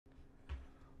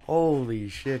Holy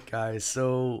shit, guys.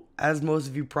 So, as most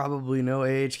of you probably know,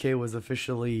 AHK was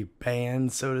officially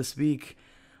banned, so to speak.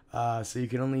 So you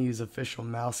can only use official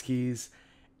mouse keys.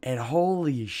 And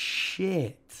holy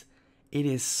shit, it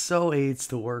is so AIDS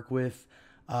to work with.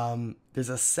 There's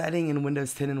a setting in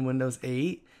Windows 10 and Windows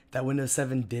 8 that Windows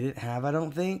 7 didn't have, I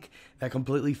don't think, that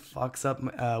completely fucks up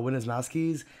Windows mouse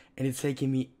keys. And it's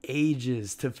taken me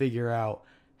ages to figure out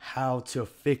how to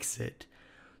fix it.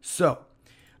 So,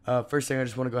 first thing, I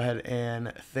just want to go ahead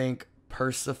and thank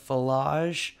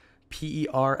Persiflage,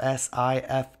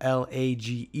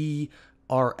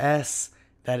 Persiflagers.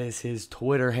 That is his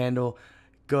Twitter handle.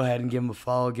 Go ahead and give him a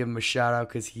follow, give him a shout out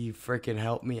because he freaking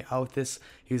helped me out with this.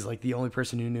 He was like the only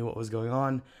person who knew what was going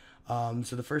on.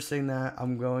 So the first thing that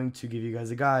I'm going to give you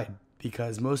guys a guide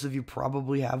because most of you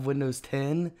probably have Windows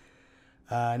 10.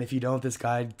 And if you don't, this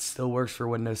guide still works for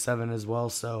Windows 7 as well.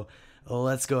 So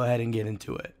let's go ahead and get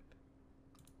into it.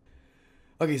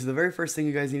 Okay, so the very first thing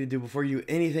you guys need to do before you do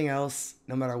anything else,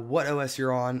 no matter what OS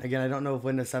you're on, again, I don't know if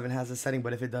Windows 7 has a setting,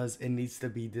 but if it does, it needs to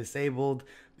be disabled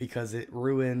because it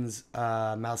ruins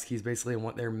mouse keys basically and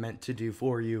what they're meant to do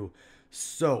for you.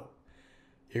 So,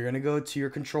 you're going to go to your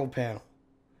control panel.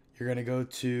 You're going to go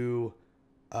to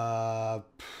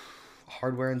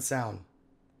hardware and sound.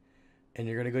 And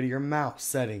you're going to go to your mouse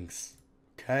settings.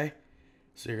 Okay?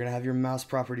 So, you're going to have your mouse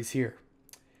properties here.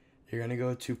 You're going to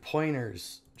go to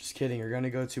pointers. Just kidding. You're going to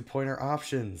go to pointer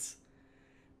options.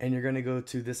 And you're going to go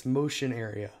to this motion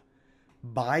area.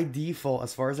 By default,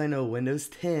 as far as I know, Windows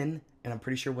 10 and I'm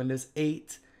pretty sure Windows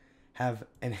 8 have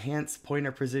enhanced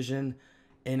pointer precision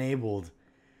enabled.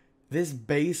 This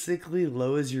basically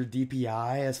lowers your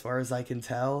DPI as far as I can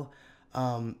tell.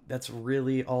 That's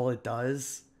really all it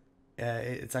does.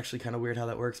 It's actually kind of weird how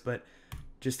that works, but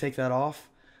just take that off.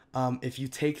 If you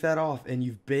take that off and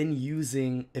you've been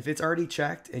using, if it's already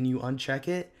checked and you uncheck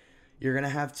it, you're going to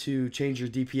have to change your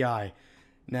DPI.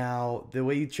 Now, the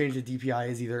way you change the DPI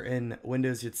is either in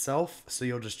Windows itself, so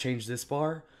you'll just change this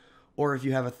bar, or if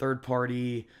you have a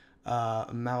third-party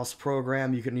mouse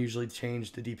program, you can usually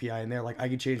change the DPI in there. Like, I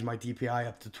could change my DPI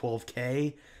up to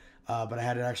 12K, but I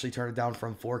had to actually turn it down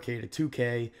from 4K to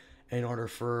 2K in order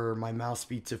for my mouse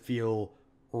speed to feel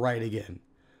right again.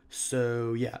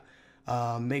 So, yeah.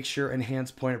 Make sure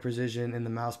enhanced pointer precision in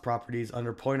the mouse properties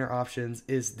under pointer options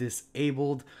is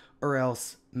disabled or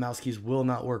else mouse keys will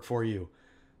not work for you.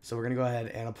 So we're going to go ahead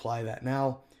and apply that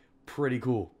now. Pretty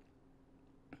cool.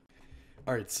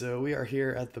 Alright, so we are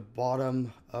here at the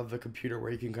bottom of the computer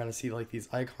where you can kind of see like these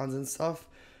icons and stuff.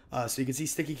 So you can see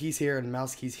sticky keys here and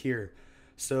mouse keys here.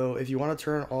 So if you want to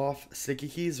turn off sticky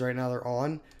keys, right now they're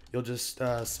on, you'll just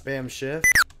spam shift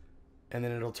and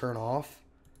then it'll turn off.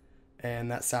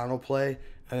 And that sound will play.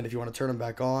 And then if you want to turn them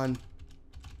back on,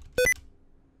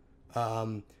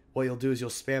 what you'll do is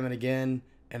you'll spam it again,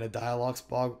 and a dialog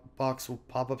box will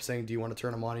pop up saying, do you want to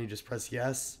turn them on? And you just press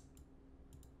yes.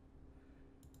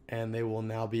 And they will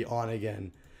now be on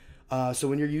again. So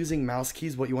when you're using mouse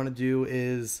keys, what you want to do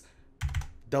is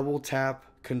double tap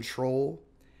control,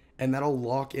 and that'll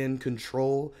lock in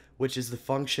control, which is the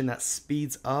function that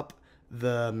speeds up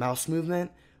the mouse movement,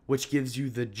 which gives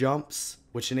you the jumps,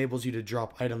 which enables you to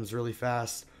drop items really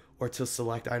fast, or to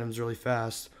select items really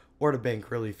fast, or to bank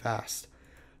really fast.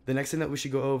 The next thing that we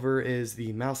should go over is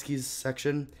the mouse keys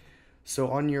section. So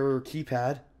on your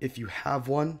keypad, if you have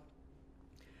one,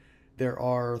 there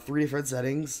are 3 different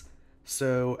settings.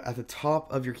 So at the top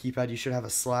of your keypad, you should have a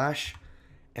slash,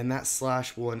 and that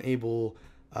slash will enable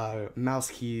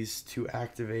mouse keys to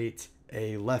activate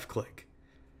a left click.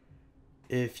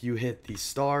 If you hit the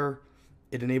star,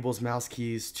 it enables mouse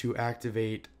keys to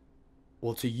activate,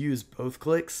 well, to use both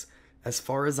clicks. As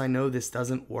far as I know, this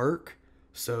doesn't work,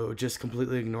 so just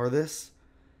completely ignore this.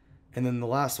 And then the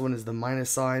last one is the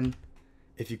minus sign.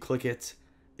 If you click it,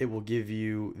 it will give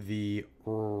you the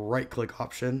right click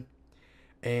option.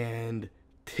 And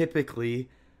typically,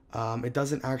 it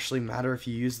doesn't actually matter if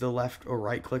you use the left or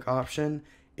right click option.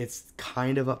 It's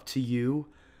kind of up to you.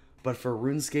 But for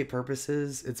RuneScape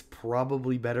purposes, it's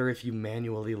probably better if you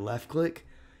manually left click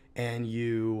and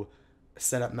you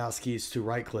set up mouse keys to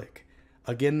right click.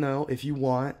 Again though, if you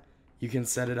want, you can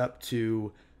set it up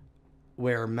to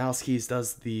where mouse keys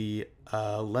does the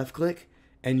left click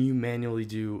and you manually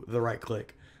do the right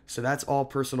click. So that's all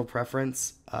personal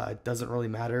preference. It doesn't really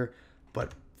matter,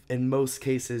 but in most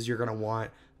cases you're gonna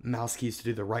want mouse keys to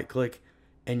do the right click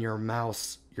and your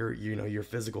mouse, your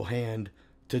physical hand,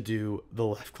 to do the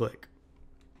left click.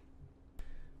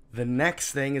 The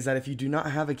next thing is that if you do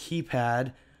not have a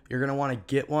keypad, you're going to want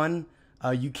to get one.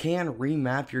 You can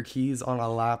remap your keys on a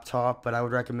laptop, but I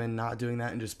would recommend not doing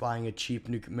that and just buying a cheap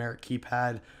numeric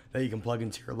keypad that you can plug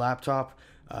into your laptop.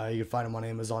 You can find them on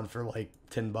Amazon for like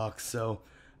 $10. So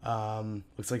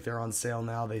looks like they're on sale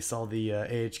now. They saw the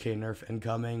AHK nerf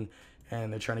incoming,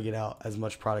 and they're trying to get out as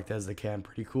much product as they can.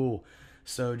 Pretty cool.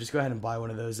 So just go ahead and buy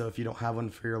one of those though if you don't have one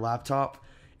for your laptop.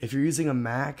 If you're using a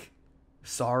Mac,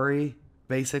 sorry,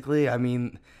 basically. I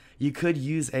mean, you could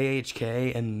use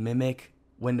AHK and mimic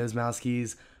Windows mouse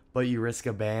keys, but you risk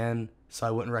a ban, so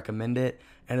I wouldn't recommend it.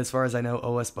 And as far as I know,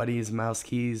 OS Buddy's mouse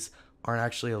keys aren't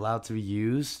actually allowed to be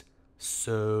used,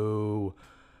 so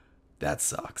that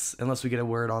sucks. Unless we get a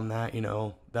word on that, you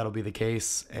know, that'll be the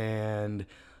case, and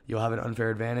you'll have an unfair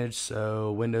advantage.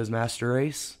 So Windows Master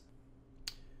Race.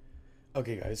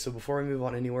 Okay guys, so before we move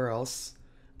on anywhere else,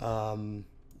 I'll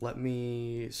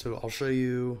show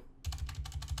you.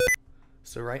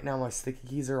 So right now my sticky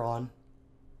keys are on.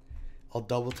 I'll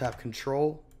double tap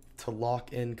control to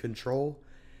lock in control,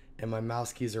 and my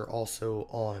mouse keys are also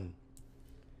on.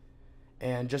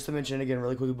 And just to mention again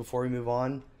really quickly before we move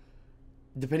on,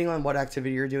 depending on what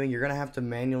activity you're doing, you're going to have to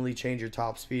manually change your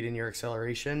top speed and your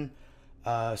acceleration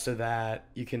so that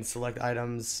you can select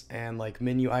items and like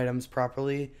menu items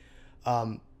properly.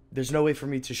 There's no way for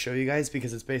me to show you guys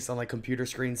because it's based on like computer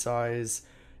screen size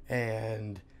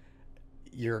and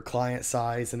your client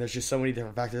size, and there's just so many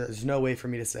different factors. There's no way for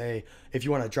me to say, if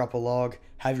you want to drop a log,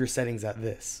 have your settings at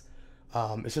this.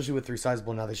 Especially with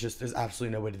resizable now, there's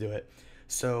absolutely no way to do it.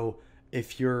 So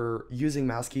if you're using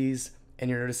mouse keys and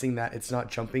you're noticing that it's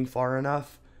not jumping far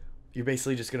enough, you're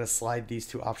basically just going to slide these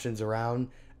two options around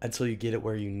until you get it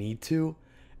where you need to,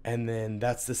 and then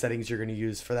that's the settings you're going to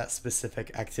use for that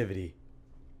specific activity.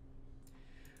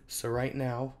 So right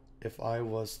now, if I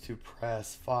was to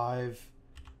press 5,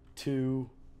 2,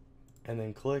 and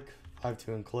then click, 5,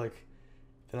 2, and click,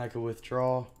 then I could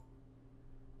withdraw.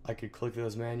 I could click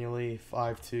those manually,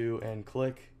 5, 2, and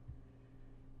click,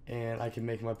 and I can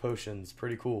make my potions.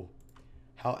 Pretty cool.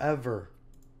 However,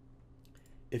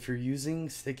 if you're using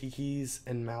sticky keys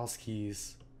and mouse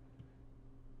keys,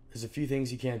 there's a few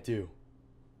things you can't do.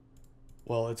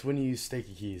 Well, it's when you use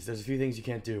sticky keys. There's a few things you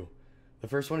can't do. The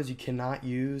first one is you cannot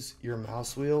use your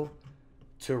mouse wheel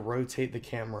to rotate the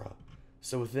camera.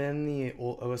 So within the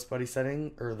OS Buddy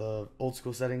setting, or the old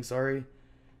school setting, sorry,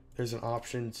 there's an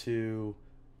option to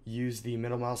use the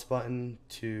middle mouse button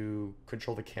to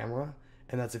control the camera,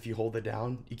 and that's if you hold it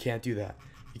down. You can't do that.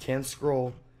 You can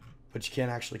scroll, but you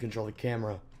can't actually control the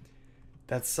camera.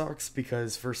 That sucks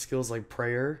because for skills like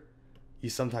prayer, you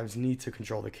sometimes need to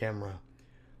control the camera.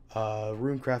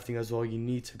 Room crafting as well, you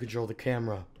need to control the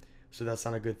camera. So that's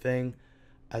not a good thing.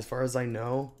 As far as I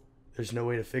know, there's no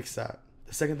way to fix that.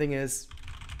 The second thing is,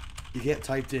 you can't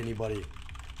type to anybody.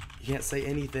 You can't say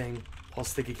anything while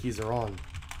sticky keys are on.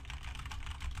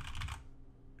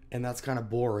 And that's kind of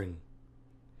boring.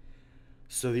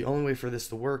 So the only way for this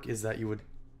to work is that you would,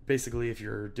 basically if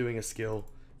you're doing a skill,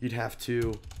 you'd have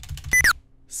to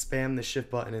spam the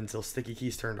shift button until sticky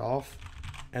keys turned off,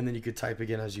 and then you could type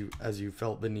again as you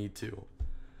felt the need to.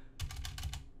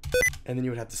 And then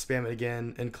you would have to spam it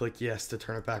again and click yes to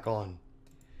turn it back on.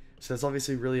 So that's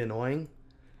obviously really annoying.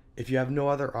 If you have no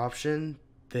other option,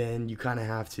 then you kind of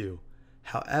have to.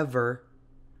 However,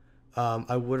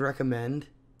 I would recommend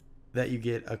that you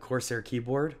get a Corsair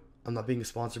Keyboard. I'm not being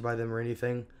sponsored by them or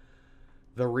anything.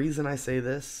 The reason I say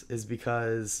this is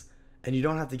because, and you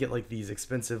don't have to get like these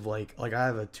expensive, like I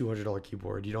have a $200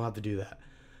 keyboard. You don't have to do that.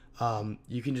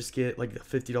 You can just get like a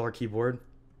 $50 keyboard.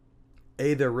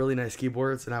 They're really nice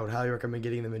keyboards, and I would highly recommend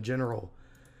getting them in general.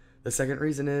 The second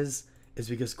reason is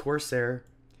because Corsair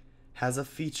has a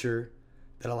feature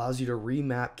that allows you to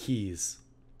remap keys.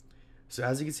 So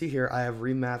as you can see here, I have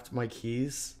remapped my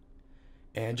keys.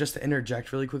 And just to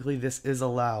interject really quickly, this is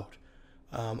allowed.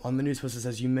 On the news post it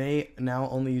says you may now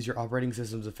only use your operating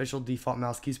system's official default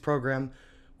mouse keys program,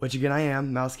 which again I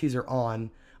am. Mouse keys are on.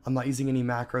 I'm not using any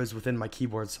macros within my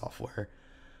keyboard software,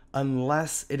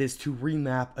 unless it is to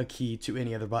remap a key to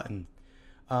any other button.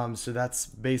 So that's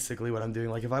basically what I'm doing.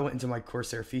 Like if I went into my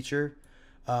Corsair feature,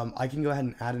 I can go ahead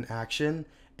and add an action,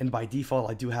 and by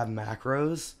default I do have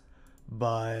macros,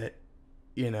 but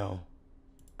you know,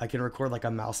 I can record like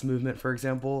a mouse movement, for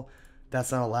example.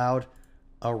 That's not allowed.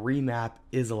 A remap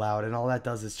is allowed, and all that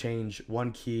does is change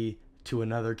one key to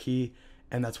another key,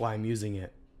 and that's why I'm using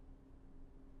it.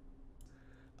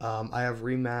 I have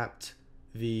remapped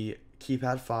the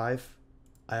keypad 5,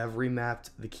 I have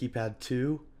remapped the keypad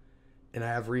 2, and I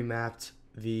have remapped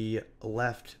the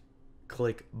left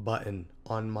click button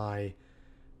on my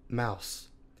mouse.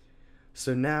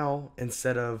 So now,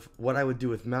 instead of what I would do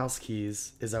with mouse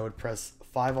keys, is I would press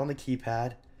 5 on the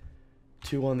keypad,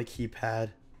 2 on the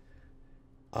keypad,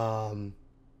 and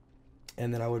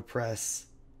then I would press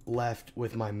left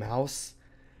with my mouse.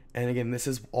 And again, this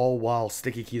is all while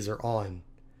sticky keys are on.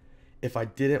 If I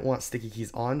didn't want sticky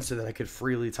keys on so that I could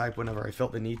freely type whenever I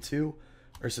felt the need to,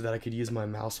 or so that I could use my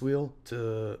mouse wheel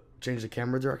to change the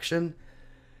camera direction,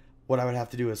 what I would have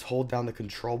to do is hold down the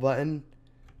control button,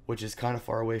 which is kind of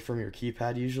far away from your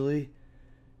keypad usually,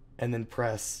 and then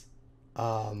press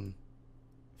 5,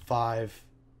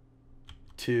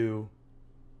 2,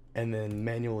 and then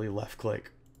manually left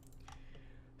click.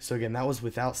 So again, that was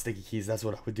without sticky keys. That's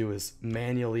what I would do, is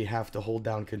manually have to hold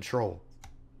down control.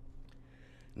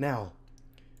 Now,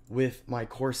 with my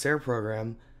Corsair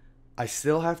program, I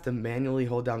still have to manually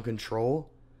hold down control,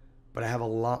 but I have a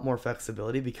lot more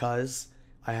flexibility because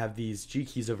I have these G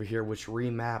keys over here which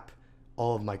remap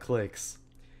all of my clicks.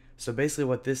 So basically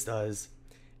what this does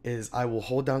is I will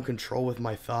hold down control with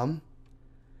my thumb,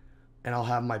 and I'll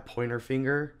have my pointer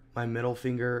finger, my middle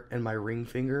finger, and my ring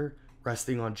finger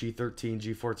resting on G13,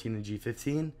 G14, and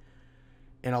G15,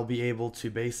 and I'll be able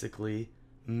to basically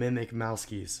mimic mouse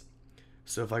keys.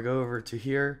 So if I go over to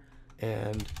here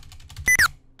and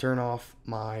turn off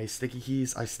my sticky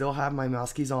keys, I still have my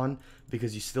mouse keys on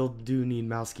because you still do need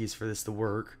mouse keys for this to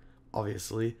work,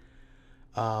 obviously.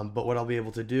 But what I'll be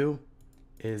able to do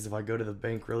is if I go to the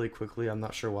bank really quickly, I'm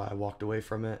not sure why I walked away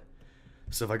from it.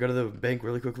 So if I go to the bank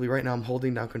really quickly, right now I'm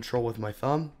holding down control with my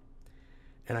thumb,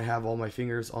 and I have all my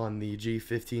fingers on the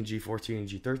G15, G14, and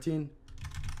G13,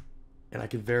 and I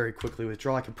can very quickly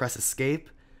withdraw. I can press escape.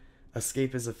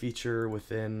 Escape is a feature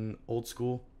within Old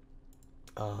School.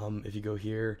 If you go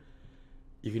here,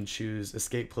 you can choose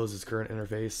escape closes current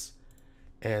interface,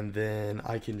 and then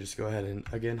I can just go ahead and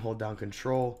again hold down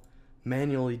control,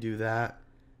 manually do that,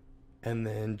 and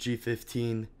then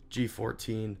G15,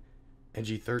 G14, and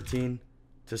G13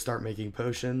 to start making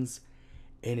potions.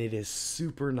 And it is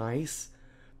super nice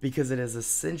because it is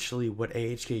essentially what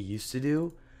AHK used to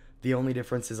do. The only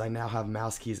difference is I now have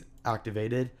mouse keys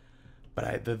activated,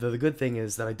 but the good thing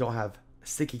is that I don't have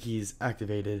sticky keys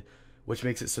activated, which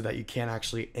makes it so that you can't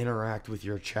actually interact with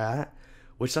your chat,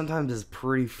 which sometimes is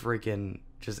pretty freaking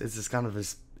it's just kind of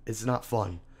it's not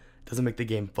fun. It doesn't make the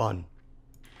game fun.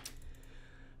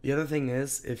 The other thing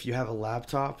is, if you have a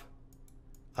laptop,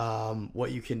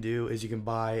 what you can do is you can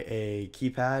buy a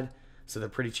keypad. So they're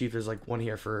pretty cheap. There's like one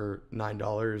here for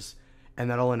 $9, and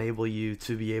that'll enable you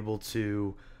to be able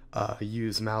to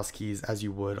use mouse keys as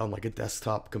you would on like a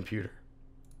desktop computer.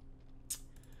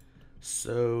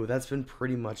 So that's been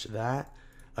pretty much that.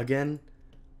 Again,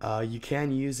 you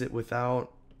can use it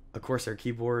without a Corsair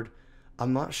keyboard.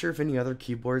 I'm not sure if any other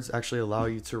keyboards actually allow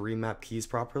you to remap keys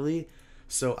properly.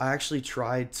 So I actually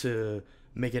tried to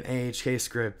make an AHK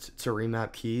script to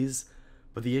remap keys,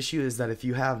 but the issue is that if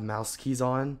you have mouse keys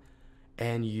on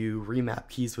and you remap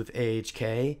keys with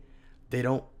AHK, they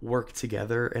don't work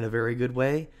together in a very good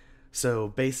way. So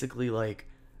basically, like,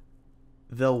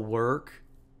 they'll work,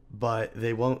 but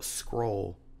they won't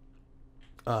scroll.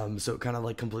 So it kind of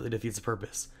like completely defeats the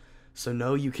purpose. So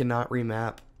no, you cannot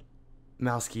remap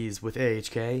mouse keys with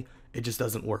AHK. It just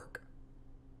doesn't work.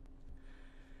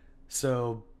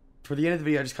 So for the end of the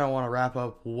video, I just kind of want to wrap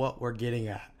up what we're getting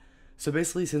at. So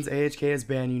basically, since AHK is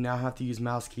banned, you now have to use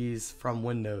mouse keys from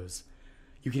Windows.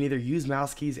 You can either use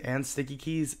mouse keys and sticky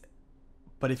keys,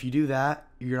 but if you do that,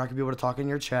 you're not going to be able to talk in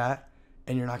your chat,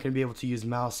 and you're not going to be able to use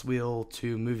mouse wheel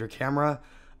to move your camera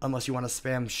unless you want to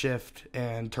spam shift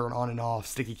and turn on and off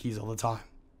sticky keys all the time.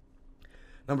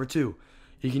 Number 2,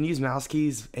 you can use mouse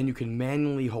keys and you can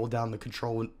manually hold down the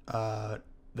control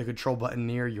button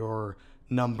near your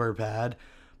number pad,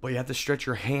 but you have to stretch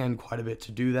your hand quite a bit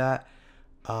to do that.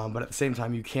 But at the same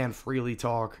time, you can freely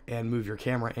talk and move your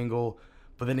camera angle.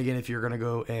 But then again, if you're going to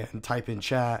go and type in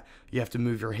chat, you have to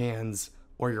move your hands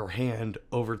or your hand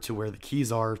over to where the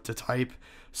keys are to type.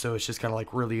 So it's just kind of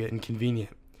like really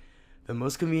inconvenient. The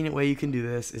most convenient way you can do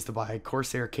this is to buy a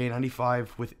Corsair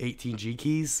K95 with 18 G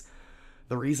keys.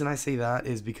 The reason I say that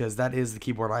is because that is the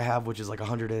keyboard I have, which is like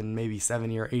 $100 and maybe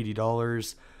 $70 or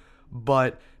 $80.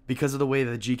 But because of the way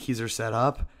the G keys are set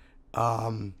up,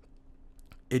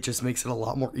 it just makes it a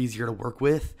lot more easier to work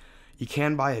with. You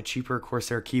can buy a cheaper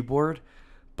Corsair keyboard,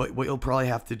 but what you'll probably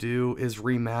have to do is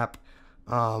remap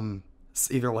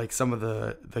either like some of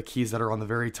the keys that are on the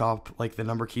very top, like the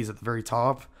number keys at the very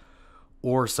top,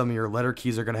 or some of your letter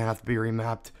keys are going to have to be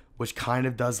remapped, which kind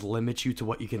of does limit you to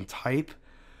what you can type.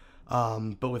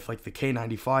 But with like the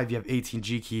K95, you have 18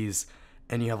 G keys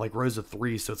and you have like rows of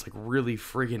 3, so it's like really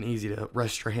freaking easy to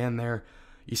rest your hand there.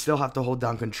 You still have to hold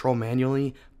down control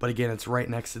manually, but again, it's right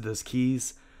next to those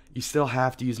keys. You still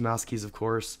have to use mouse keys, of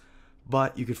course,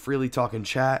 but you could freely talk and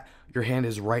chat. Your hand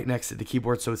is right next to the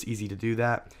keyboard, so it's easy to do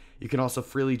that. You can also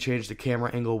freely change the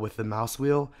camera angle with the mouse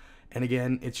wheel, And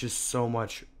again, it's just so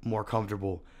much more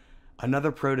comfortable.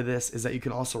 Another pro to this is that you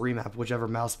can also remap whichever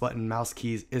mouse button mouse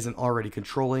keys isn't already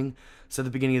controlling. So at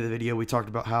the beginning of the video, we talked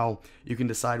about how you can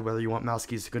decide whether you want mouse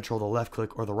keys to control the left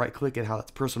click or the right click and how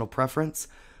that's personal preference.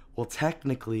 Well,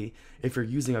 technically, if you're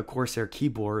using a Corsair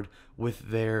keyboard with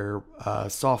their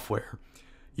software,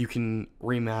 you can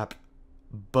remap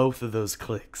both of those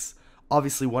clicks.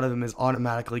 Obviously, one of them is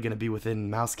automatically going to be within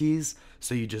mouse keys,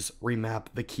 so you just remap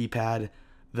the keypad,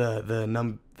 the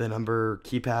number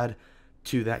keypad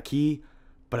to that key,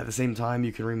 but at the same time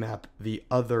you can remap the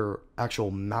other actual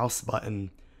mouse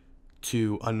button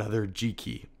to another G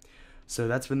key. So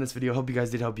that's been this video. Hope you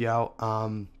guys did help you out.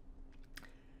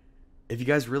 If you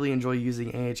guys really enjoy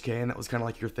using AHK and that was kind of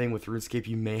like your thing with RuneScape,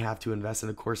 you may have to invest in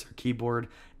a Corsair keyboard,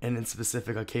 and in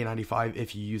specific a K95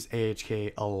 if you use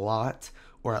AHK a lot,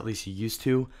 or at least you used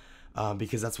to,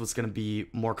 because that's what's going to be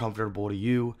more comfortable to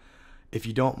you. If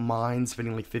you don't mind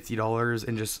spending like $50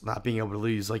 and just not being able to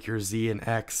use like your Z and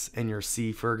X and your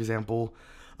C, for example,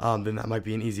 then that might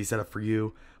be an easy setup for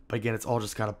you. But again, it's all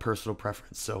just kind of personal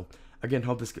preference. So again,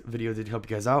 hope this video did help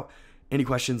you guys out. Any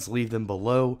questions, leave them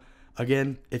below.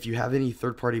 Again, if you have any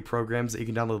third-party programs that you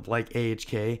can download like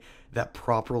AHK that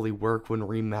properly work when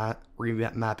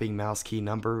remapping mouse key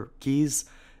number keys,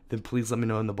 then please let me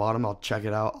know in the bottom. I'll check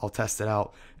it out, I'll test it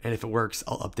out, and if it works,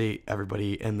 I'll update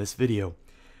everybody in this video.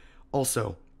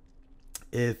 Also,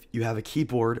 if you have a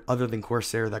keyboard other than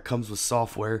Corsair that comes with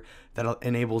software that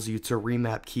enables you to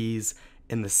remap keys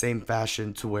in the same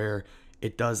fashion to where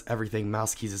it does everything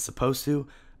mouse keys is supposed to,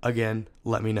 again,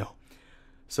 let me know.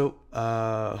 So,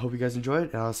 hope you guys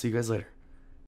enjoyed, and I'll see you guys later.